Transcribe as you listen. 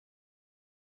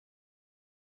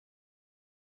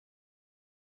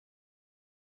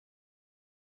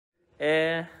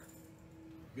And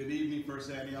good evening,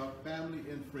 First Antioch family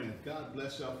and friends. God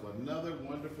bless y'all for another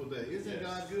wonderful day. Isn't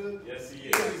God good? Yes, He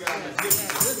is. Isn't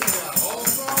God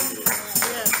awesome?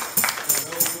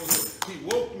 Yes. He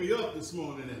woke me up this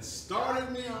morning and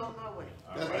started me on my way.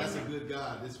 That's a good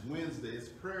God. It's Wednesday. It's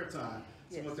prayer time.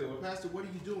 Someone said, well, Pastor, what are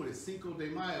you doing? It's Cinco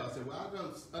de Mayo. I said, well, I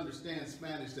don't understand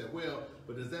Spanish that well,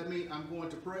 but does that mean I'm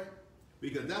going to pray?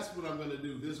 Because that's what I'm going to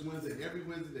do this Wednesday. Every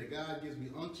Wednesday that God gives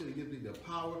me unction and gives me the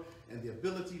power and the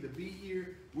ability to be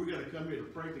here, we're going to come here to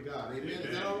pray to God. Amen? Is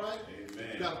that all right? Amen.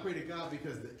 We've got to pray to God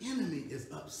because the enemy is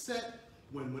upset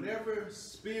whenever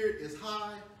spirit is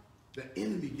high, the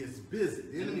enemy gets busy.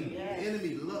 The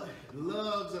enemy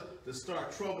loves to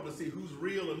start trouble to see who's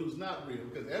real and who's not real.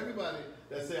 Because everybody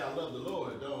that say I love the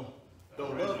Lord don't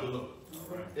love the Lord.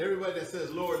 Right. Everybody that says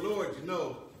Lord, Lord,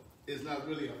 is not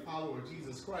really a follower of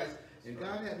Jesus Christ. And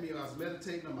God had me, I was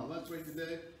meditating on my lunch break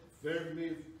today, very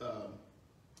familiar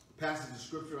passage of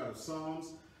scripture out of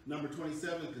Psalms, number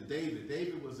 27, to David.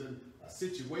 David was in a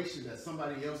situation that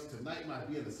somebody else tonight might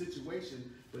be in a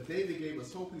situation, but David gave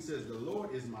us hope. He says, the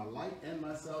Lord is my light and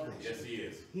my salvation. Yes, He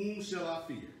is. Whom shall I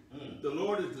fear? The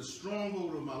Lord is the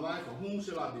stronghold of my life, of whom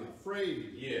shall I be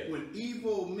afraid? Yeah. When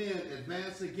evil men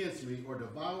advance against me or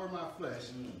devour my flesh,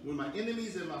 when my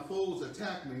enemies and my foes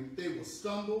attack me, they will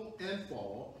stumble and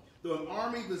fall. Though an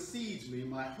army besiege me,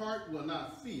 my heart will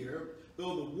not fear.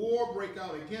 Though the war break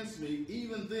out against me,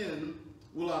 even then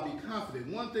will I be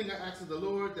confident. One thing I ask of the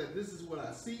Lord, that this is what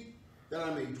I seek, that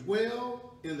I may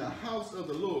dwell in the house of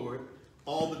the Lord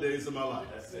all the days of my life.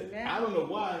 That's it. I don't know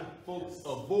why folks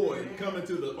avoid coming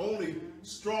to the only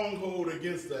stronghold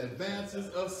against the advances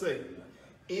of Satan.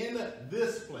 In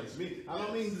this place, I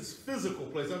don't mean this physical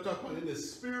place, I'm talking about in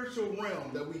this spiritual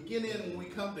realm that we get in when we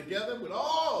come together with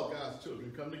all God's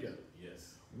children come together.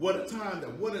 Yes. What a time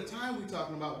we're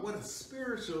talking about, what a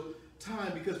spiritual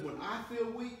time, because when I feel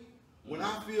weak, when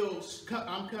I feel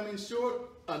I'm coming short,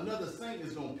 another saint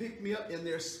is going to pick me up in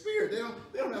their spirit.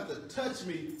 They don't have to touch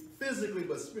me physically,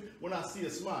 but when I see a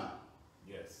smile.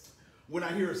 Yes. When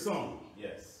I hear a song.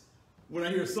 Yes. When I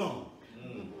hear a song.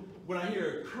 When I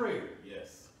hear a prayer.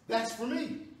 Yes. That's for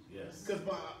me. Yes. Because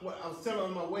I was telling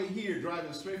on my way here,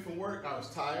 driving straight from work, I was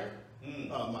tired.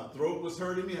 My throat was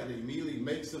hurting me. I had to immediately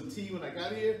make some tea when I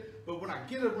got here. But when I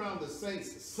get around the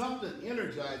saints, something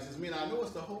energizes me, and I know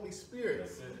it's the Holy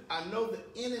Spirit. I know the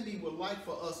enemy would like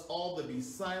for us all to be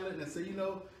silent and say,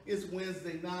 it's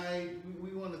Wednesday night. We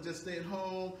want to just stay at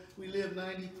home. We live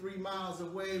 93 miles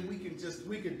away. We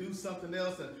can do something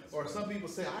else. Or some people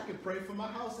say, I can pray for my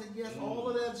house. And yes, all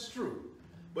of that's true.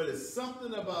 But it's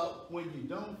something about when you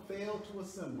don't fail to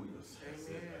assemble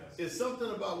yourself. It's something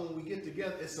about when we get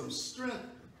together. It's some strength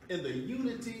in the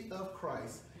unity of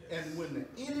Christ. And when the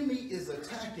enemy is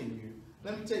attacking you,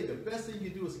 let me tell you, the best thing you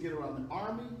do is get around the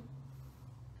army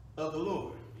of the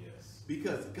Lord. Yes.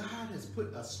 Because God has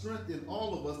put a strength in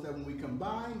all of us that when we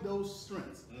combine those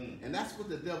strengths, and that's what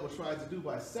the devil tries to do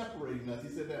by separating us. He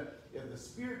said that if the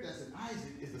spirit that's in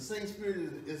Isaac is the same spirit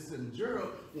as in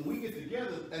Gerald, when we get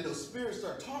together and those spirits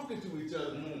start talking to each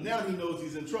other, now he knows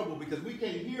he's in trouble because we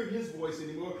can't hear his voice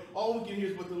anymore. All we can hear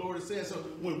is what the Lord is saying. So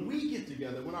when we get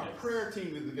together, when our prayer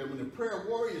team is together, when the prayer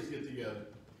warriors get together,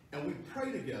 and we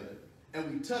pray together, and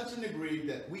we touch and agree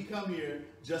that we come here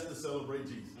just to celebrate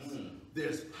Jesus.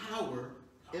 There's power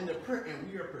in the prayer, and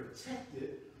we are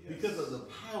protected because of the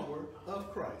power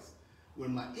of Christ.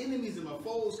 When my enemies and my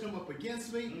foes come up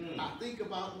against me, I think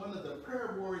about one of the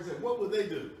prayer warriors, and what would they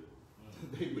do?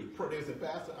 They would pray. They said,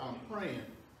 Pastor, I'm praying.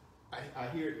 I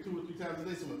hear it 2 or 3 times a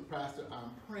day. Someone, Pastor,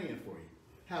 I'm praying for you.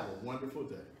 Have a wonderful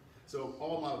day. So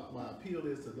all my appeal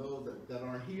is to those that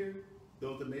aren't here,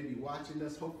 those that may be watching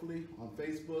us, hopefully, on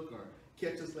Facebook or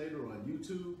catch us later on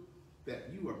YouTube, that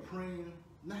you are praying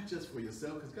not just for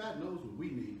yourself, because God knows what we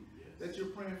need, that you're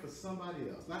praying for somebody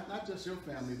else. Not just your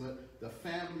family, but the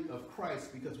family of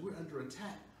Christ, because we're under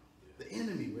attack. The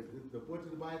enemy, what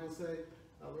did the Bible say?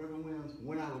 Reverend Williams,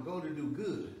 when I would go to do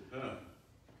good,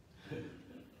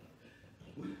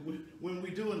 when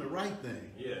we're doing the right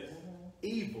thing,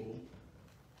 evil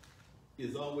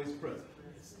is always present.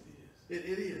 It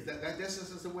is. That's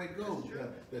just the way it goes.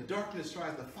 The darkness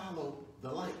tries to follow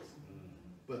the light.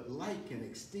 But light can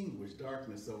extinguish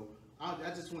darkness. So I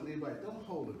just want anybody, don't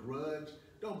hold a grudge.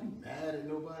 Don't be mad at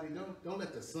nobody. Don't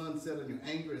let the sun set on your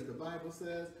anger, as the Bible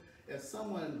says. If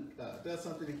someone does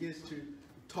something against you,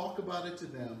 talk about it to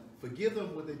them, forgive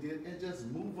them what they did, and just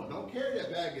move on. Don't carry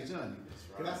that baggage on you.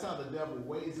 Because that's how the devil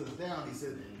weighs us down. He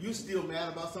said, you still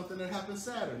mad about something that happened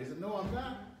Saturday. He said, no, I'm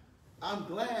not. I'm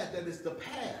glad that it's the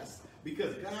past,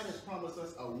 because God has promised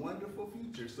us a wonderful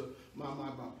future. So my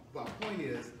point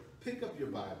is, pick up your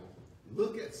Bible,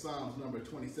 look at Psalms number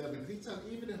 27. He said,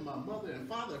 even if my mother and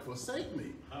father forsake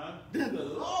me, then the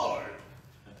Lord.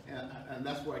 And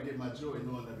that's where I get my joy,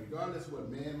 knowing that regardless of what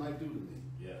man might do to me,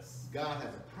 yes, God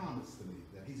has a promise to me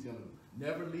that he's going to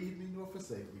never leave me nor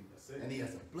forsake me. And he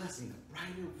has a blessing, a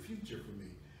brighter future for me.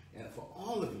 And for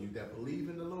all of you that believe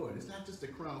in the Lord, it's not just a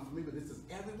crown for me, but this is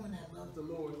everyone that loves the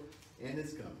Lord and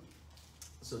it's coming.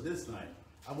 So this night,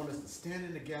 I want us to stand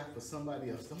in the gap for somebody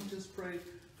else. Don't just pray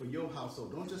for your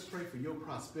household. Don't just pray for your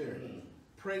prosperity.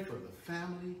 Pray for the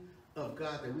family of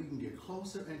God, that we can get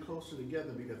closer and closer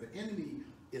together, because the enemy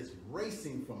is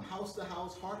racing from house to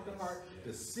house, heart to heart,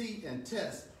 to see and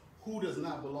test who does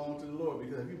not belong to the Lord.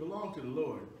 Because if you belong to the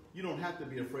Lord, you don't have to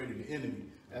be afraid of the enemy,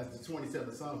 as the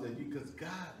 27 Psalms say, because God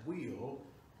will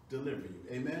deliver you.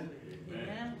 Amen?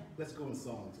 Amen. Let's go in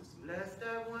song, sister. Bless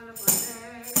the wonderful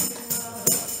name of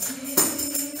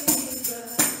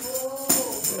Jesus. Oh,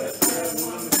 bless the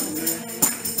wonderful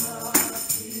name of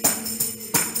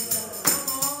Jesus. Come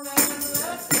on and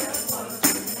bless the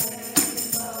wonderful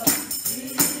name of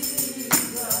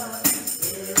Jesus.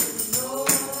 There is no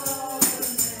other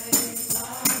name I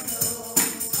know.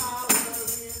 Power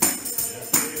in the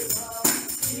name of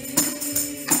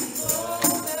Jesus.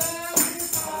 Oh, there is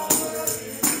power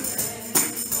in the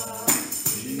name of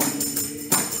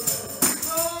Jesus.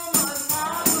 So much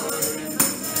power in the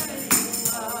name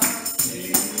of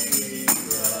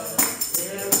Jesus.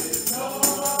 There is no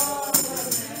other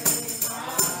name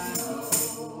I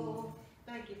know.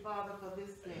 Thank you, Father, for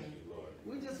this day.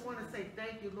 We just want to say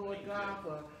thank you, Lord God,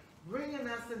 for bringing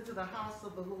us into the house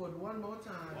of the Lord one more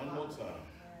time. One more time.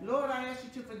 Lord, I ask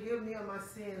you to forgive me of my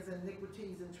sins,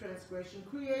 iniquities, and transgression.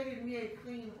 Created me a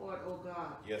clean heart, O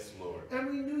God. Yes, Lord. And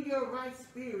renew your right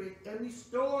spirit, and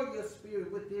restore your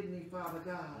spirit within me, Father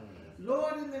God.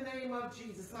 Lord, in the name of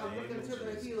Jesus, I look into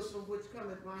the hills from which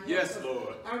cometh my help. Yes,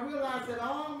 Lord. I realize that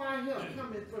all my help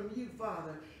cometh from you,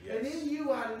 Father. Yes. And in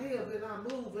you I live, and I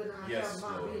move, and I Yes, have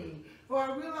my Lord. being. For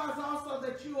I realize also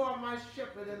that you are my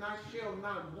shepherd, and I shall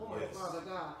not want, Yes. Father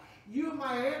God. You're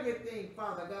my everything,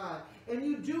 Father God. And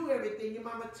you do everything. You're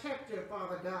my protector,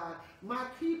 Father God. My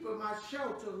keeper, my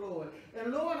shelter, Lord.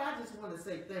 And Lord, I just want to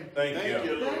say thank you. Thank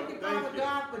you. Thank you, Father Thank you.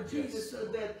 God, for Jesus, Yes. so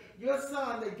that your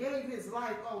son that gave his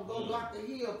life on Golgotha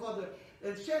Hill for the,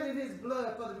 and shedded his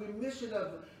blood for the remission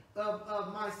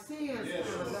of my sins, Yes.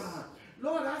 Father God.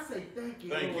 Lord, I say thank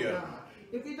you, Thank Lord you. God.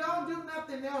 If you don't do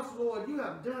nothing else, Lord, you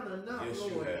have done enough, Yes,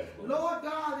 you Lord. have, Lord. Lord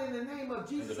God, in the name of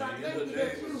Jesus, I name thank of you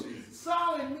that Jesus. you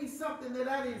saw in me something that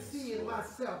I didn't see in Lord.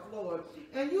 myself, Lord.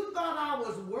 And you thought I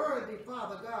was worthy,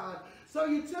 Father God. So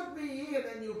you took me in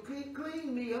and you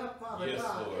cleaned me up, Father Yes,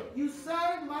 God. Lord. You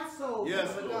saved my soul, Yes,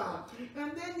 Father Lord. God.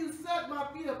 And then you set my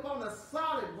feet upon a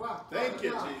solid rock, Father Thank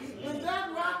you, God. Jesus. And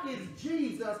that rock is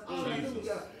Jesus. Hallelujah.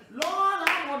 Jesus. Lord,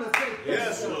 I want to say thank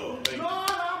Yes, you. Lord. Thank you. Lord,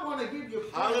 I want to give you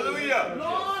praise. Hallelujah. Lord,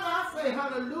 I say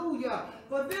hallelujah.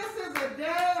 For this is a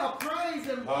day of praise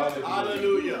and worship.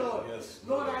 Hallelujah. To you, Lord. Yes,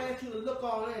 Lord, Lord. I ask you to look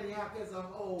on Antioch as a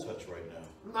whole. Touch right now.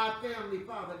 My family,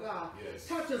 Father God. Yes.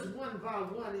 Touch us one by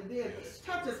one, and then Yes.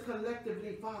 touch us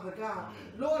collectively, Father God.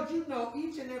 Lord, you know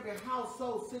each and every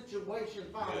household situation,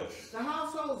 Father. Yes. The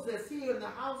households that's here and the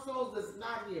households that's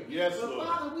not here. Yes, but Lord.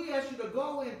 Father, we ask you to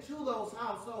go into those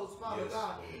households, Father Yes,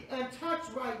 God, Lord. and touch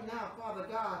right now, Father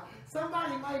God.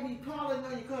 Somebody might be calling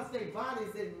on you because their bodies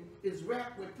is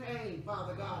wrapped with pain,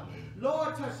 Father God.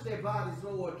 Lord, touch their bodies,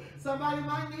 Lord. Somebody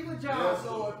might need a job, Yes,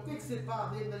 Lord. Lord. Fix it,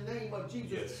 Father, in the name of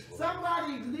Jesus. Yes, Lord.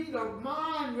 Somebody need a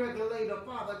mind regulator,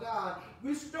 Father God.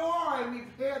 Restore and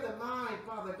repair the mind,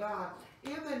 Father God.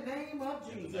 In the name of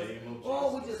Jesus. name of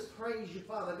Oh, we Jesus. just praise you,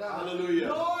 Father God. Hallelujah.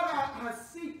 Lord, I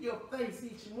seek your face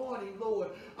each morning, Lord.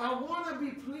 I want to be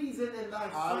pleasing in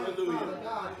thy sight, Hallelujah. Father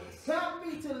God. Yes. Help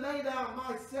me to lay down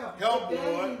myself Help,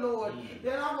 today, Lord.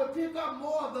 that I would pick up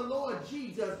more of the Lord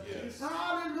Jesus. Yes.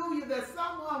 Hallelujah. That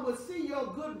someone would see your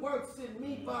good works in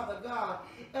me, Father God.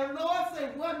 And Lord, say,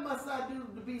 what must I do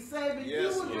to be saved? And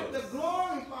Yes, you would get yes. the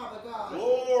glory, Father God.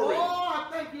 Glory. Oh, I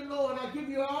thank you, Lord. I give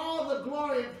you all the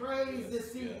glory and praise Yes,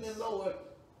 this evening, yes. Lord.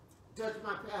 Touch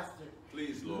my pastor.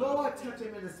 Please, Lord. Lord, touch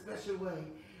him in a special way.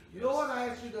 Yes. Lord, I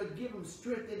ask you to give him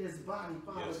strength in his body,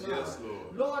 Father Yes, God. yes,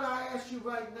 Lord. Lord, I ask you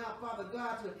right now, Father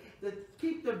God, to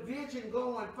keep the vision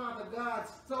going, Father God,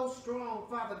 so strong,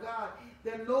 Father God,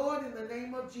 that, Lord, in the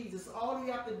name of Jesus, all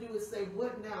you have to do is say,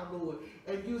 what now, Lord?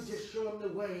 And you just show him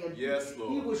the way. And Yes,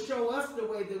 Lord. he will show us the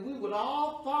way that we would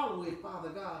all follow it, Father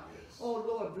God. Yes. Oh,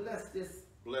 Lord, bless this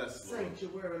Bless, Lord.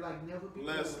 sanctuary like never before.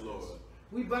 Bless, Lord.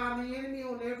 We bind the enemy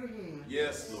on every hand.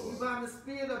 Yes, We Lord. bind the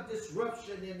spirit of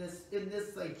disruption in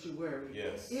this sanctuary.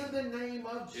 Yes. In the name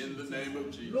of Jesus. In the name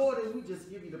of Jesus. Lord, and we just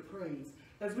give you the praise.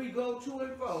 As we go to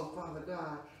and fro, Father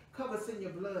God, Cover us in your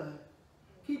blood.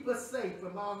 Keep us safe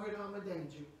from all hurt, harm, and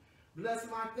danger. Bless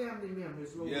my family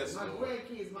members, Lord. Yes, my Lord.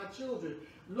 grandkids, my children.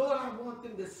 Lord, I want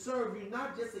them to serve you,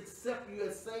 not just accept you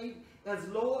as as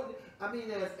Lord, as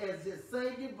your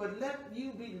Savior, but let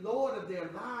you be Lord of their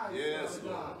lives, Yes, Father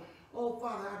Lord. God. Oh,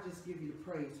 Father, I just give you the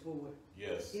praise for it.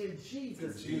 Yes. In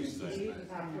Jesus' In Jesus' name, name.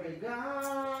 I pray.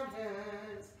 God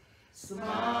has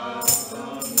smiled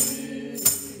on me.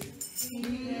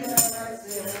 He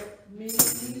has set me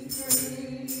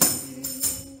free.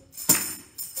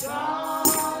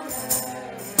 God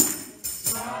has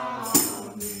smiled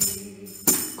on me.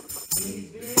 He's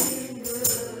been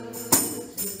good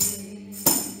to me.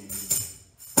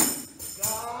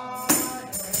 God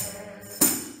has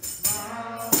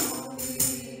smiled on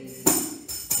me.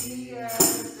 He has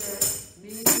set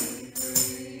me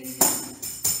free.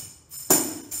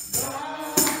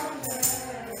 God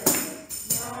has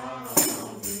smiled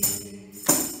on me.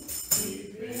 He's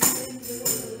been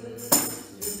good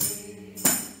to me.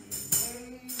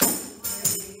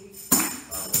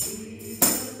 I'll be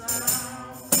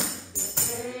around the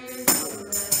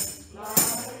faithfulness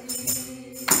like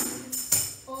me.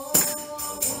 Oh,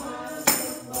 once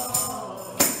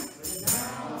was but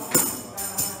now I'm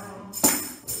found.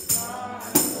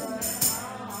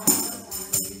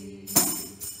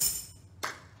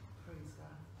 Praise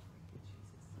God.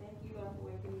 Thank you, Lord, for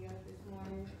waking me up this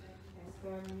morning and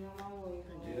starting me on my way,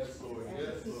 Lord. Yes, Lord. I Yes,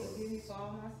 ask you to Lord. forgive me for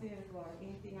all my sins, Lord.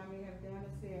 Anything I may have done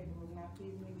or said that was not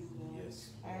pleasing to you, Lord.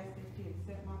 Yes. I ask that you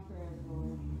accept my prayers,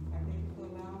 Lord. I thank you for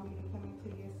allowing me to come into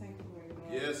your sanctuary,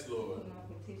 Lord. Yes, Lord. Put my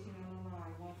petition on the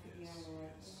line once again, Lord.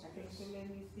 I thank you for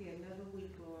letting me see another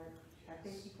week, Lord. I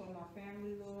thank you for my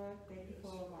family, Lord. Thank you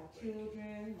for my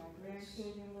children, my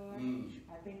grandchildren, Lord.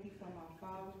 I thank you for my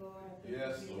father, Lord. I thank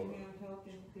Yes, you for Lord. giving him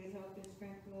good health and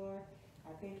strength, Lord.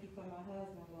 I thank you for my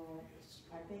husband, Lord.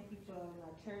 I thank you for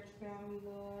my church family,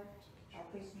 Lord. I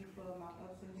thank you for my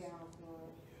ups and downs,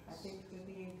 Lord. I thank you for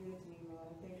being good to me,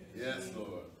 Lord. I thank you for Yes, being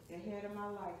Lord. the head of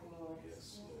my life, Lord.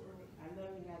 Yes, Lord. I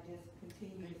love you and I just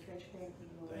continue to say thank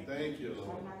you, Lord. Thank you,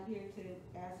 I'm Lord. not here to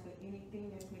ask for anything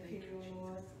that's material,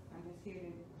 Lord. I'm just here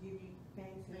to give you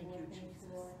thanks and more thanks,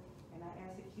 Lord. And I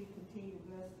ask that you continue to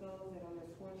bless those that are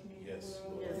less fortunate in Yes, the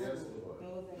world, Lord. Yes, Lord.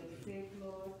 those that are sick,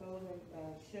 Lord, those that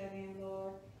are shut in,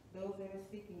 Lord, those that are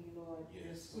seeking you, Lord.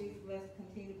 Yes. Please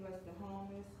continue to bless the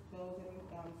homeless, those that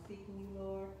are seeking you,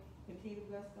 Lord. Continue to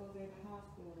bless those that are in the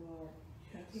hospital, Lord.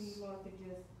 Continue, Lord, to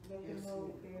just let them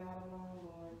know that they're not alone,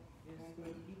 Lord, and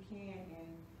that you can,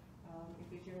 and if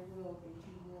it's your will, that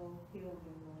you will heal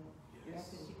them, Lord. Yes.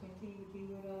 Ask that you continue to be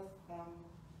with us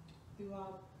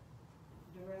throughout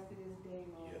the rest of this day,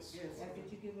 Lord. Yes. Yes. Ask that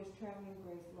you give us traveling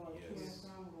grace, Lord, to and Yes.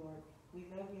 from, Lord. We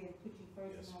love you and put you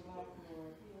first Yes, in our we life, love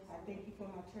Lord. I thank you for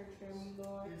my church family,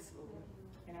 Lord. Yes, Lord.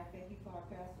 And I thank you for our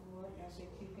pastor, Lord. I ask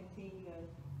that you continue to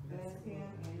Bless bless him, him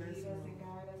and Lord. lead Bless us him, and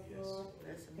guide us, Yes. Lord.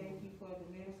 Bless him, Thank Lord. you for the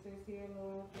ministers here,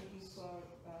 Lord. Thank you for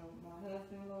my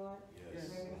husband, Lord. Yes.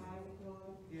 Reverend Isaac,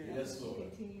 Lord. Yes. Ask Yes, that you Lord.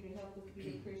 continue to help us be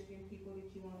the Christian people that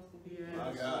you want us to be. Yes.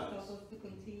 My God. Help us to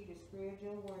continue to spread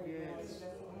your word, Yes. Lord, because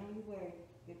that's the only way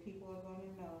that people are going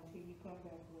to know until you come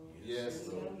back, Lord. Yes,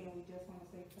 We Lord. love you and we just want to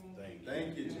say thank you. Thank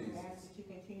you, And we Jesus. ask that you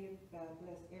continue to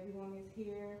bless everyone that's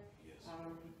here, Yes.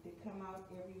 to come out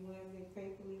every Wednesday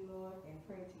faithfully, Lord, and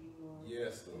pray to you, Lord.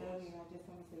 Yes, Love Lord. you, and I just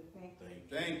want to say thank you.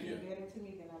 Thank you. You're better to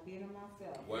me than I've been to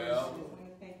myself. Well. I just want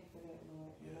to thank you for that,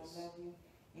 Lord. And Yes. I love you.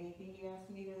 Anything you ask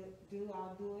me to do,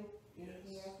 I'll do it. Anything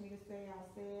you Yes. ask me to say, I'll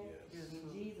say it. Yes.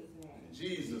 In Jesus' name. In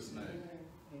Jesus' name. Amen.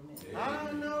 Amen. Amen. I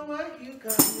don't know what you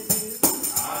come to do.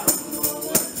 I don't know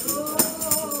what you do.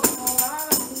 Oh, I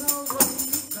don't know what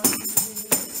you come to do.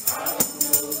 I don't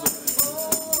know what you do.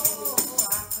 Oh,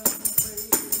 I come to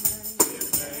praise your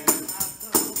name. I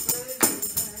come to praise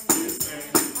your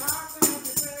name. I come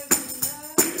to praise your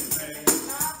name.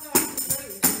 I come to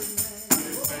praise your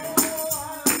name. Oh,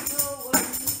 I don't know what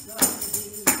you come to do.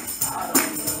 I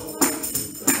don't know what you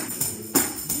come to do.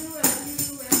 You and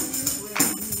you and you and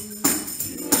you.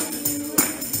 You and you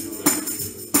and you and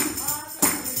you. I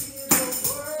come to hear your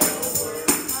word.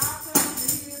 I come to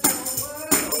hear your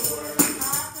word.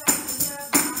 I come to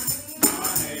get my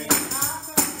hands. I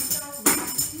come to show my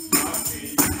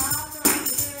feet. I come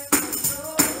to get the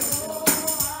joy. Oh,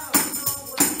 I don't know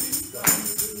what you come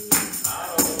to do. I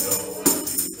don't know what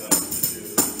you come to do.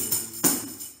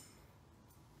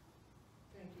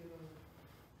 Thank you, Lord.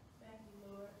 Thank you,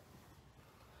 Lord.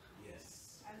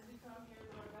 Yes. As we come here,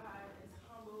 Lord God, as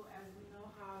humble as we know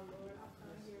how, Lord, I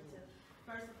come here to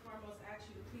first and foremost ask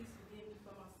you to please forgive me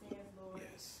for my sins, Lord.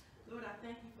 Yes. Lord, I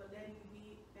thank you for letting me be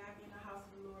back in the house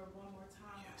of the Lord one more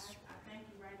time. Yes. I thank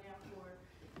you right now for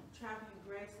traveling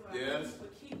grace. grace, Lord. Yes. I thank you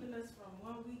for keeping us from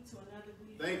one week to another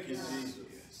week. Thank you, Lord God.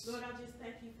 Jesus. Lord, I just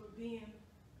thank you for being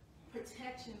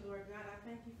protection, Lord God. I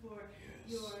thank you for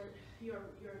your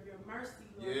mercy,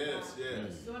 Lord Yes, God.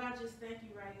 yes. Lord, I just thank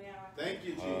you right now. Thank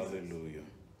you, Jesus. Hallelujah.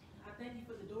 I thank you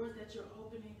for the doors that you're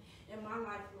opening in my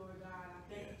life, Lord God. I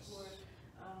thank you for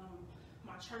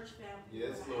my church family.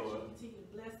 Yes, Lord. I ask you Lord. to continue to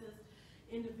bless us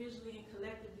individually and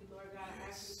collectively, Lord God. I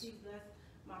ask you to please bless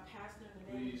my pastor in the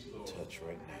name Please, of Jesus. Lord. Touch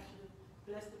right I ask you to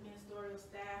bless the ministerial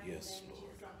staff Yes, in the name of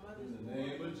Lord. Jesus. Our mothers, In the Lord.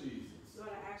 name of Jesus.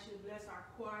 Lord, I ask you to bless our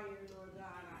choir, Lord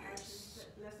God. I ask you to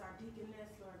bless our deaconess,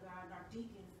 Lord God, and our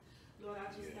deacons. Lord, I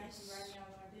just thank you right now,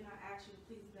 Lord. Then I ask you to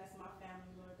please bless my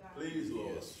family, Lord God. Please,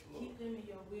 Lord. Yes, Lord. Keep them in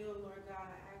your will, Lord God.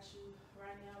 I ask you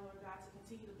right now, Lord God, to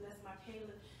continue to bless my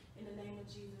Kayla in the name of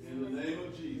Jesus. In the name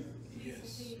of Jesus. Please Yes.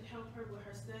 continue to help her with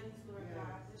her studies, Lord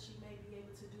God, that she may be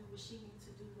able to do what she needs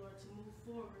to do, Lord, to move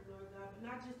forward, Lord God. But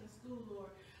not just in school,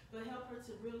 Lord, but help her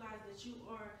to realize that you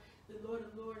are the Lord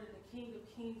of Lords and the King of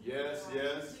Kings. Yes, Lord God.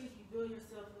 yes. Please reveal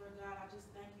yourself, Lord God. I just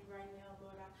thank you right now,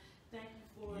 Lord. I thank you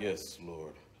for Yes,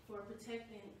 Lord. for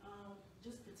protecting,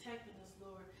 just protecting us,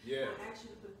 Lord. Yes. I ask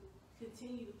you to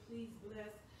continue to please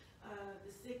bless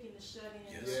the sick and the shut-in.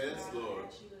 Yes, God. Lord. I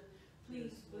ask you to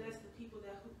please bless the people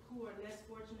who are less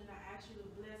fortunate. I ask you to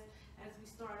bless as we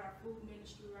start our food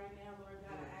ministry right now, Lord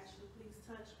God. I ask you to please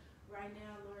touch right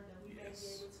now, Lord, that we may be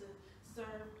Yes. able to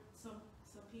serve some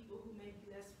people who may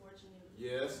be less fortunate.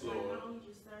 Yes, Like, Lord. not only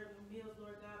just serve them meals,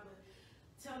 Lord God, but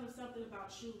tell them something about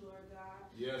you, Lord God.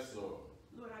 Yes, Lord.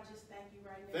 Lord, I just thank you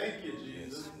right now. Thank you, Lord.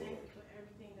 Jesus. I thank you for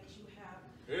everything that you have.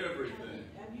 Everything.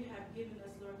 You have given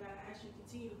us, Lord God. I ask you to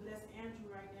continue to bless Andrew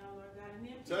right now, Lord God. And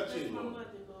then please Touch bless him, my Lord.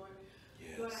 mother, Lord.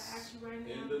 Yes. Lord, I ask you right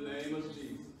now. In the Lord, name to of just-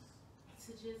 Jesus.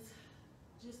 To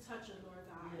just touch her, Lord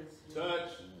God.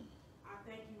 Touch. I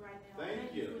thank you right now.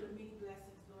 Thank you you. for the many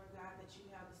blessings, Lord God, that you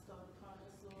have bestowed upon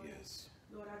us, Lord. Yes.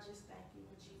 Lord, I just thank you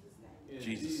in Jesus' name. In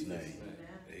Jesus' name.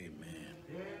 Amen.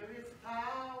 There is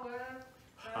power.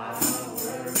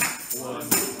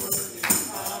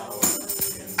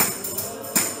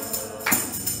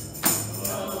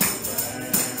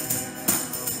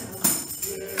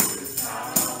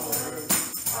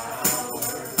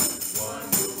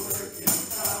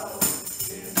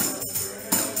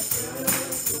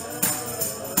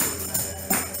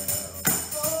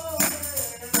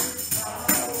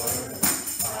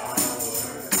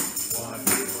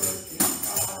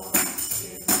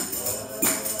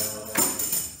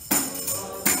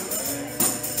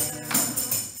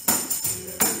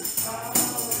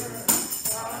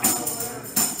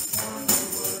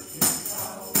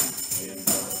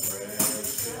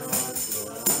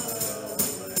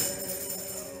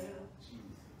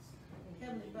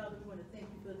 Heavenly Father, we want to thank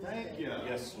you for this Thank day. you.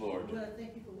 Yes, Lord. We want to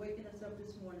thank you for waking us up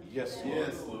this morning. Yes, Lord.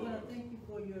 Yes, We Lord. want to thank you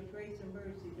for your grace and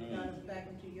mercy that got us back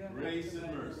into your house. Grace and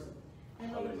tonight, mercy. Lord. And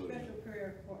Lord, a Hallelujah. special prayer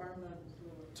for our mothers,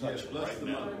 Lord. Touch Yes, it bless right the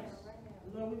now. mothers.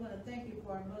 Lord, we want to thank you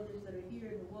for our mothers that are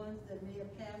here and the ones that may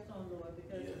have passed on, Lord,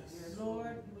 because, Yes.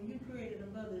 Lord, when you created a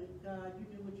mother, God, you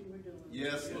knew what you were doing.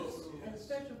 Yes, Lord. And a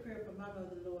special prayer for my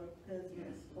mother, Lord, because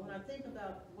when I think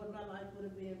about what my life would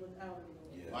have been without her,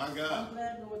 Lord, Yes. My I'm God.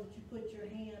 glad, Lord, that you put your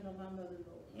hand on my mother,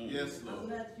 Lord. Yes, I'm Lord.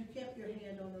 glad that you kept your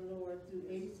hand on the Lord through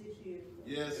 86 years, Lord.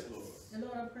 Yes, Lord. And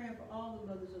Lord, I'm praying for all the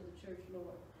mothers of the church,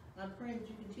 Lord. I'm praying that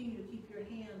you continue to keep your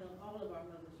hand on all of our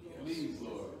mothers, Lord. Please,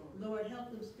 Lord. Lord, help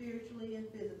them spiritually and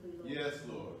physically, Lord. Yes,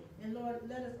 Lord. And Lord,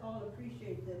 let us all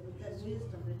appreciate that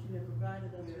wisdom that you have provided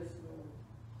us with, Lord.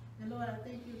 And Lord, I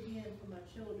thank you again for my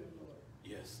children, Lord.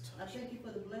 Yes. I Touch. thank you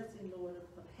for the blessing, Lord,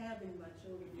 of having my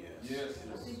children, Lord. Yes. Yes, I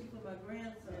Lord. thank you for my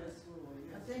grandson.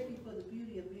 I thank you for the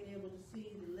beauty of being able to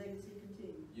see the legacy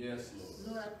continue. Yes, Lord.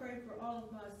 Lord, I pray for all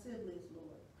of my siblings,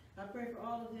 Lord. I pray for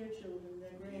all of their children,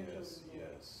 their grandchildren, Yes. Lord.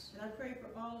 Yes. And I pray for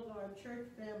all of our church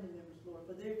family members, Lord,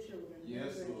 for their children and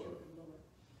Yes, their Lord. grandchildren, Lord.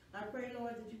 I pray,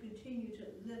 Lord, that you continue to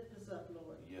lift us up,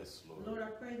 Lord. Yes, Lord. Lord,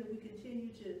 I pray that we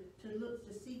continue to look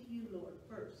to seek you, Lord,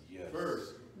 first. Yes.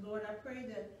 First. Lord, I pray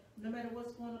that no matter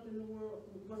what's going on in the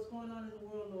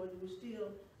world, Lord, we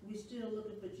still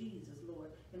looking for Jesus, Lord,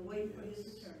 and waiting for his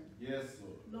return. Yes,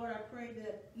 Lord. Lord, I pray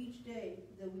that each day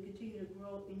that we continue to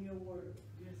grow in your word.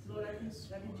 Lord, I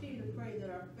continue to pray that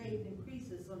our faith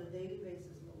increases on a daily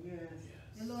basis, Lord. Yes.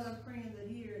 And Lord, I'm praying that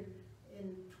here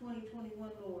in 2021,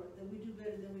 Lord, that we do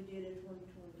better than we did in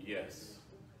 2020. Yes.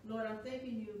 Lord, I'm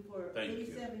thanking you for Thank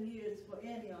you. 87 years for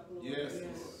Antioch, Lord. Yes,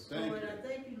 Lord. Thank Lord, you. I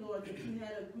thank you, Lord, that you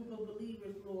had a group of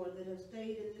believers, Lord, that have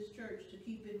stayed in this church to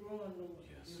keep it growing, Lord,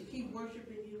 Yes. to keep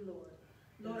worshiping you, Lord.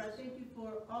 Lord, I thank you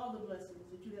for all the blessings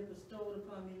that you have bestowed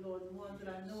upon me, Lord, the ones that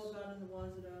I know about and the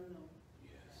ones that are unknown.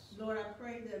 Yes. Lord, I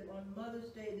pray that on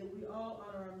Mother's Day that we all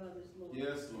honor our mothers, Lord.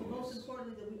 Yes, And Lord. most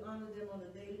importantly, that we honor them on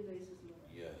a daily basis, Lord.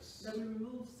 Yes. That we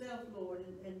remove self, Lord,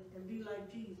 and be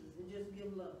like Jesus and just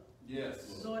give love.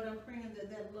 Yes, Lord, I'm praying that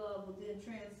that love will then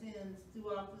transcend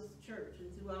throughout this church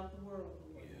and throughout the world,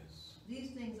 Lord. Yes.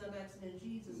 These things I'm asking in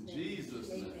Jesus' In name. Jesus'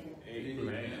 name. Amen.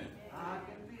 Amen. I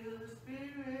can feel the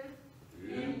Spirit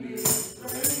in this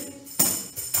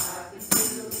place. I can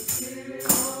feel the Spirit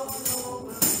all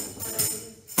over this place.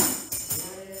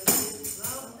 There is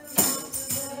something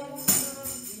about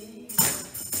Jesus.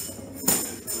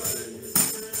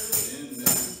 In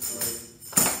this place.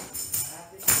 I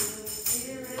can feel the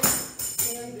Spirit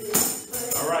in this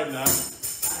place. All right now. I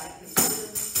can feel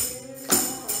the Spirit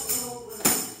all over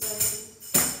this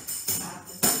place. I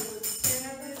can feel the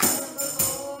Spirit of the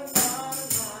Lord God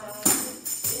alive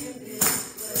in this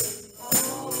place.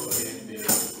 Oh, In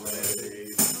this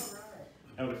place.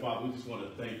 Heavenly Father, we just want to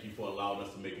thank you for allowing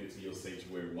us to make it into your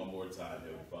sanctuary one more time,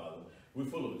 Heavenly Father. We're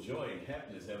full of joy and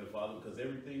happiness, Heavenly Father, because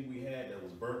everything we had that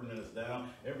was burdening us down,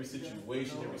 every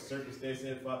situation, every circumstance,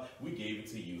 Heavenly Father, we gave it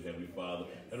to you, Heavenly Father.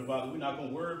 Heavenly Father, we're not going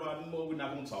to worry about it no more. We're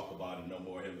not going to talk about it no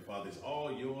more, Heavenly Father. It's all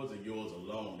yours and yours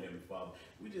alone, Heavenly Father.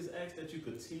 We just ask that you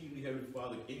continually, Heavenly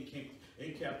Father,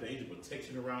 encamp the angel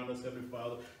protection around us, Heavenly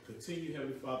Father. Continue,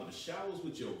 Heavenly Father, to shower us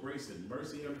with your grace and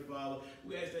mercy, Heavenly Father.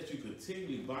 We ask that you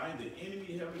continually bind the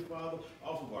enemy, Heavenly Father,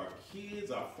 off of our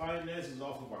kids, our finances,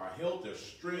 off of our health, their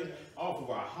strength, off of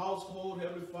our household,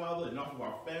 Heavenly Father, and off of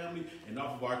our family, and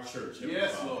off of our church, Heavenly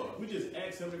Yes, Father. Lord. We just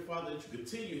ask, Heavenly Father, that you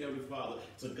continue, Heavenly Father,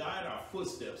 to guide our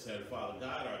footsteps, Heavenly Father,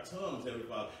 guide our tongues, Heavenly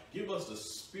Father. Give us the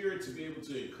spirit to be able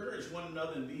to encourage one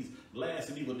another in these last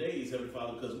and evil days, Heavenly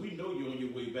Father, because we know you're on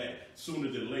your way back sooner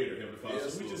than later, Heavenly Father.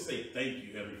 Yes, so we Lord. just say thank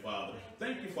you, Heavenly Father.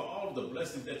 Thank you for all of the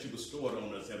blessings that you bestowed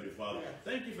on us, Heavenly Father.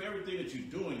 Thank you for everything that you're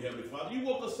doing, Heavenly Father. You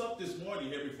woke us up this morning,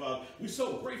 Heavenly Father. We're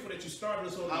so grateful that you started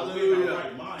us on our way in Hallelujah. our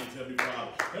right minds, Heavenly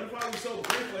Father. Heavenly Father, we're so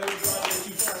grateful, Heavenly Father, that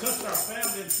you touched our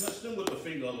family and touched them with the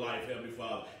finger of life, Heavenly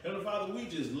Father. Heavenly Father, we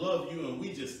just love you and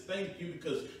we just thank you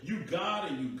because you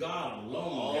God and you God alone,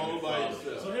 All Heavenly by Father.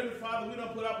 yourself. So, Heavenly Father, we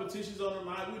don't put our petitions on the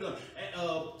line. We don't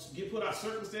put our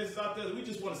circumstances out there. We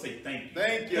just want to say thank you.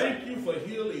 Thank you. Thank you for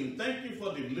healing. Thank you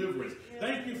for deliverance.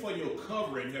 Thank you for your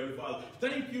covering, Heavenly Father.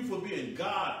 Thank you for being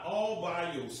God all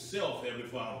by yourself, Heavenly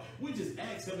Father. We just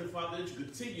ask, Heavenly Father, that you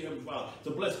continue, Heavenly Father, to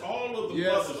bless all of the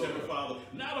Yes, brothers, Lord. Heavenly Father,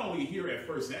 not only here at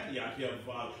First Antioch, Heavenly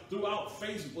Father, throughout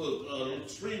Facebook,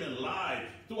 streaming live,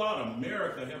 throughout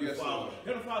America, Heavenly Yes, Father. Lord.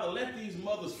 Heavenly Father, let these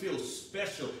mothers feel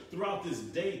special throughout this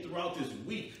day, throughout this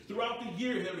week, throughout the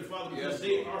year, Heavenly Father, because Yes,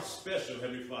 they Lord. are special,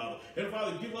 Heavenly Father. Heavenly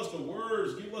Father, give us the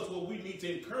words, give us what we need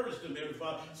to encourage them, Heavenly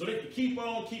Father, so they can keep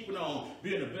on keeping on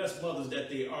being the best mothers that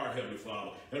they are, Heavenly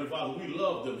Father. Heavenly Father, we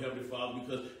love them, Heavenly Father,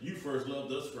 because you first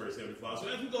loved us first, Heavenly Father. So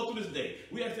as we go through this day,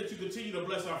 we ask that you continue to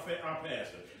bless our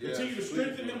pastor. Yes, Continue to please,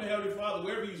 strengthen him, Lord. Heavenly Father,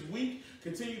 wherever he's weak.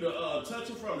 Continue to touch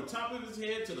him from the top of his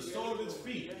head to the sole of his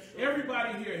feet.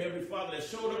 Everybody here, Heavenly Father, that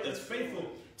showed up, that's faithful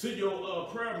to your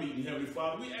prayer meeting, Heavenly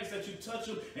Father. We ask that you touch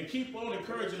them and keep on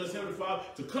encouraging us, Heavenly Father,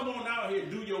 to come on out here and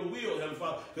do your will, Heavenly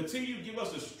Father. Continue to give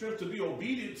us the strength to be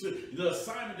obedient to the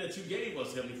assignment that you gave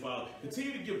us, Heavenly Father.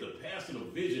 Continue to give the pastor the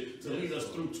vision to lead us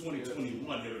through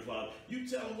 2021, Heavenly Father. You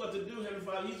tell him what to do, Heavenly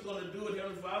Father. He's going to do it,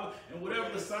 Heavenly Father. And whatever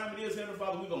the assignment is, Heavenly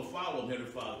Father, we're going to follow him,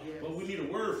 Heavenly Father. But we need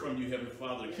a word from you, Heavenly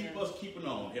Father, to keep us keeping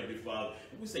on, Heavenly Father.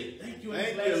 And we say thank you in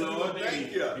Thank this you, last Lord. little day.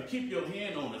 Thank you. And keep your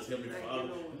hand on us, Heavenly Father.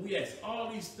 And we ask all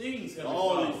these things, Heavenly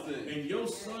All Father, these things. in your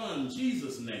Son,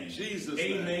 Jesus' name. Jesus'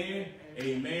 Amen, name.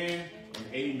 amen,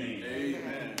 and amen.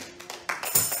 Amen.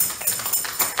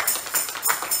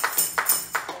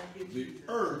 The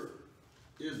earth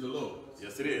is the Lord's,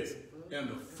 Yes, it is. and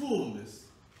the fullness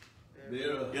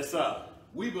thereof. Yes, sir.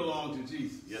 We belong to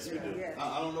Jesus. Yes, we do.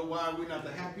 I don't know why we're not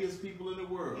the happiest people in the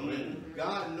world. Mm.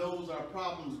 God knows our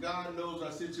problems. God knows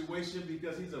our situation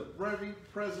because he's a very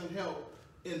present help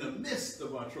in the midst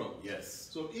of our trouble. Yes.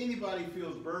 So if anybody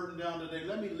feels burdened down today,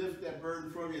 let me lift that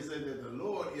burden from you and say that the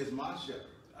Lord is my shepherd.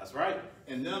 That's right.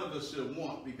 And none of us should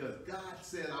want because God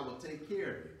said I will take care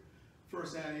of you.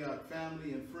 First Antioch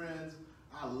family and friends,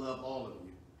 I love all of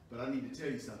you. But I need to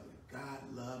tell you something. God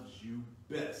loves you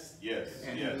best. Yes.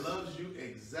 And yes. he loves you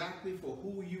exactly for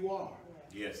who you are.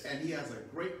 Yes. And he has a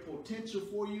great potential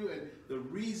for you. And the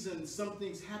reason some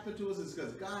things happen to us is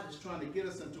because God is trying to get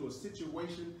us into a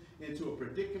situation, into a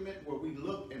predicament where we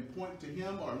look and point to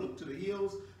him or look to the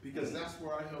hills because that's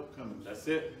where our help comes from. That's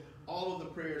it. All of the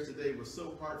prayers today were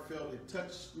so heartfelt. It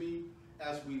touched me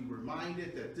as we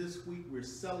reminded that this week we're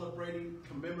celebrating,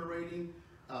 commemorating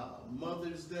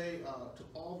Mother's Day. To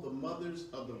all the mothers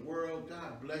of the world,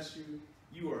 God bless you.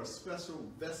 You are a special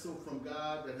vessel from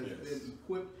God that has been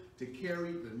equipped to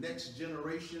carry the next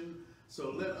generation.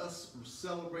 So let us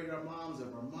celebrate our moms. If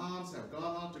our moms have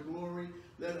gone on to glory,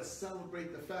 let us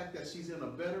celebrate the fact that she's in a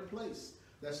better place,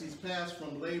 that she's passed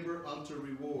from labor unto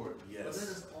reward. Yes. But let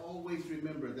us always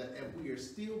remember that if we are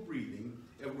still breathing,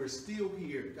 if we're still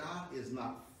here, God is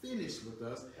not finished with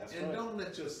us. That's and right. don't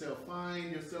let yourself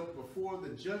find yourself before the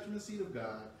judgment seat of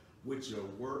God with your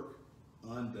work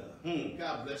undone.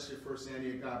 God bless you, First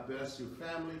Annie. God bless your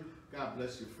family. God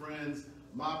bless your friends.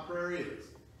 My prayer is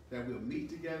that we'll meet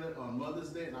together on Mother's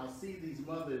Day, and I'll see these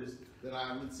mothers that I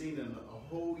haven't seen in a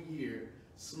whole year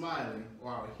smiling,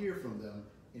 or I'll hear from them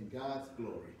in God's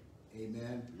glory.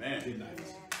 Amen. Amen. Good night.